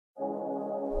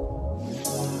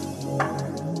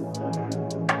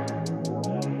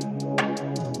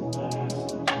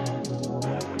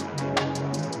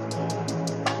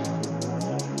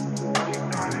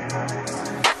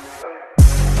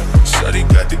Shawty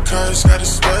got the curves, got a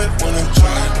swerve when I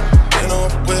drive. Been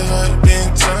up with her,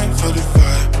 been time for the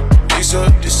vibe. These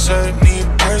up deserve need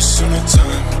personal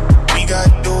time. We got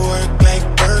to work like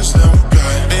birds, let 'em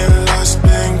fly. Been lost,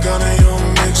 been gone, and you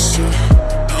mixture.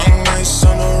 Long nights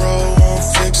on the road won't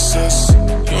fix us.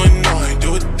 You and I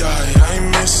do or die, I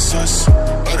miss us.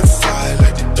 Butterfly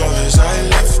like the doors I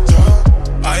left up.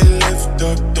 I lift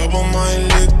up, double my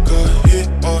liquor. Hit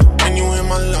up, when you in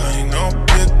my line, I'll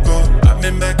pick up. I've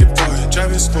been back and forth,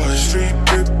 driving sport, street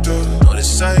crypto.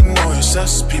 Notice I ignore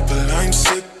us people I'm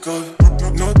sick of.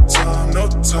 No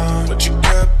time, what you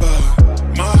care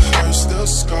about? My heart still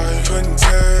scarred, couldn't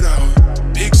tear it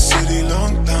out. Big city,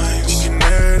 long lines, we can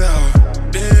air it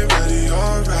out. Been ready,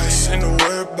 alright, send the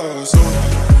word boss.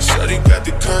 Shawty got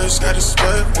the curves, got a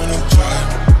swerve when I drive.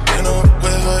 Been up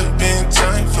with her, been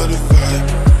time for the vibe.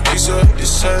 These up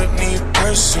deserve need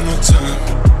personal time.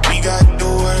 We got to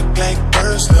work like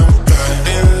birds, let 'em fly.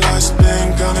 Been lost, been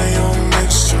gone, and you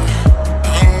mixture.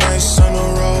 Long nights on the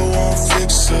road won't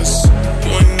fix us.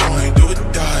 You and I do or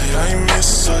die, I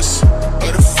miss us.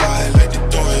 Butterfly like the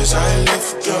doors I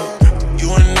lift up. You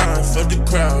and I fuck the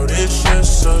crowd, it's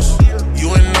just us.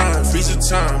 You and I freeze the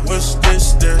time, what's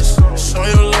this? Saw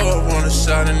your love on the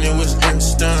side and it was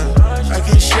instant. I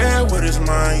can share what is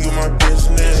mine, you my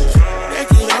business.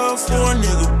 Back it up for a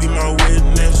nigga, be my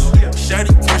witness.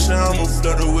 Shawty question, I'ma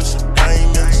flutter with some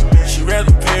diamonds. She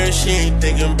rather Paris, she ain't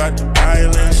thinking about the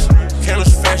islands.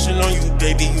 Cameras fashion on you,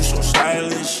 baby, you so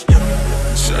stylish.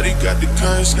 Shawty got the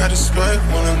curves, got a swerve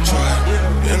when I drive.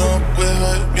 Been up with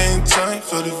her, been time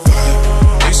for the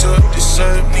vibe. These up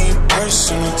deserve need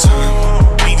personal time.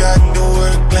 We got to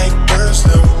work like